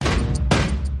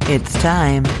It's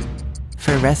time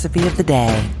for Recipe of the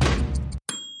Day.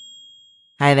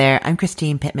 Hi there, I'm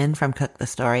Christine Pittman from Cook the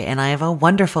Story, and I have a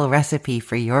wonderful recipe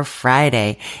for your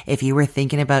Friday. If you were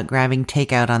thinking about grabbing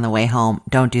takeout on the way home,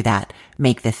 don't do that.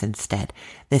 Make this instead.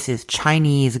 This is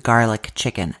Chinese garlic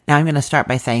chicken. Now, I'm going to start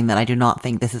by saying that I do not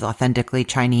think this is authentically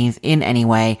Chinese in any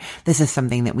way. This is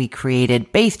something that we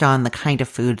created based on the kind of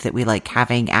foods that we like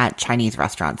having at Chinese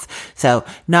restaurants. So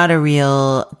not a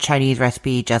real Chinese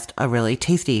recipe, just a really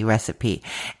tasty recipe.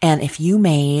 And if you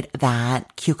made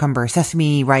that cucumber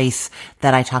sesame rice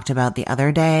that I talked about the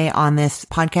other day on this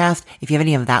podcast, if you have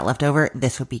any of that left over,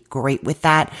 this would be great with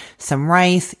that. Some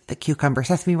rice, the cucumber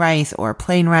sesame rice or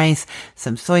plain rice,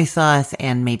 some soy sauce,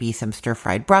 and maybe some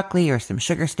stir-fried broccoli or some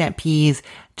sugar snap peas.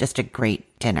 Just a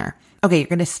great dinner. Okay, you're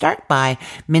going to start by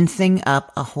mincing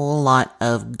up a whole lot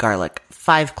of garlic.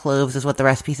 5 cloves is what the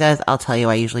recipe says. I'll tell you,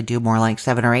 I usually do more like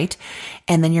 7 or 8.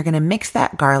 And then you're going to mix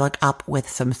that garlic up with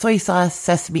some soy sauce,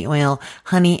 sesame oil,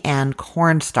 honey, and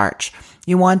cornstarch.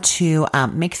 You want to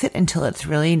mix it until it's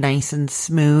really nice and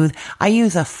smooth. I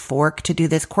use a fork to do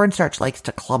this. Cornstarch likes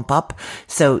to clump up.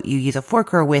 So you use a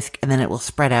fork or a whisk, and then it will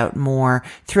spread out more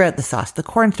throughout the sauce. The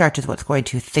cornstarch is what's going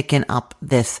to thicken up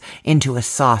this into a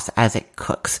sauce as it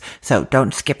cooks. So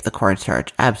don't skip the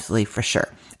cornstarch. Absolutely for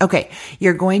sure. Okay,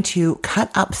 you're going to cut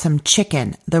up some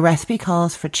chicken. The recipe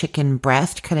calls for chicken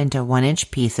breast cut into 1-inch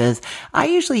pieces. I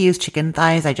usually use chicken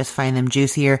thighs. I just find them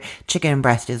juicier. Chicken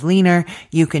breast is leaner.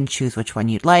 You can choose which one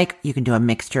you'd like. You can do a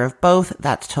mixture of both.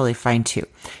 That's totally fine too.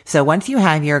 So once you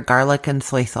have your garlic and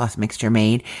soy sauce mixture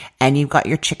made and you've got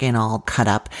your chicken all cut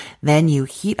up, then you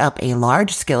heat up a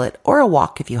large skillet or a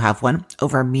wok if you have one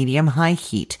over medium-high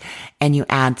heat, and you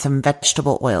add some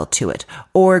vegetable oil to it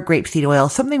or grapeseed oil,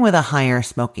 something with a higher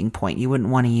smoking point. You wouldn't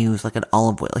want to use like an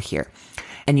olive oil here.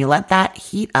 And you let that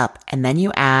heat up, and then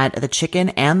you add the chicken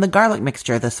and the garlic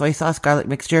mixture, the soy sauce garlic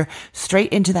mixture,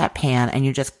 straight into that pan, and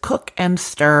you just cook and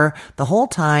stir the whole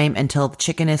time until the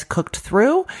chicken is cooked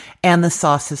through and the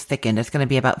sauce is thickened. It's going to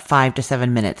be about 5 to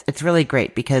 7 minutes. It's really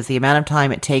great because the amount of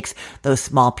time it takes those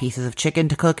small pieces of chicken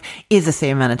to cook is the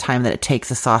same amount of time that it takes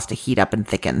the sauce to heat up and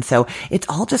thicken. So it's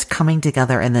all just coming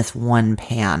together in this one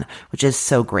pan, which is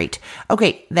so great.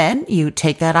 Okay, then you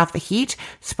take that off the heat,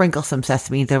 sprinkle some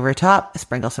sesame over top,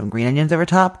 sprinkle some green onions over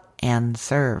top, and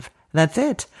serve. That's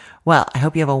it. Well, I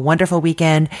hope you have a wonderful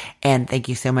weekend, and thank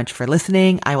you so much for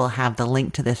listening. I will have the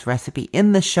link to this recipe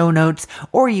in the show notes,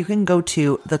 or you can go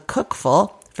to The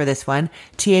Cookful for this one,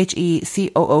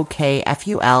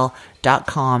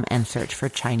 TheCookful.com, and search for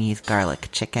Chinese garlic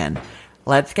chicken.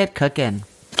 Let's get cooking.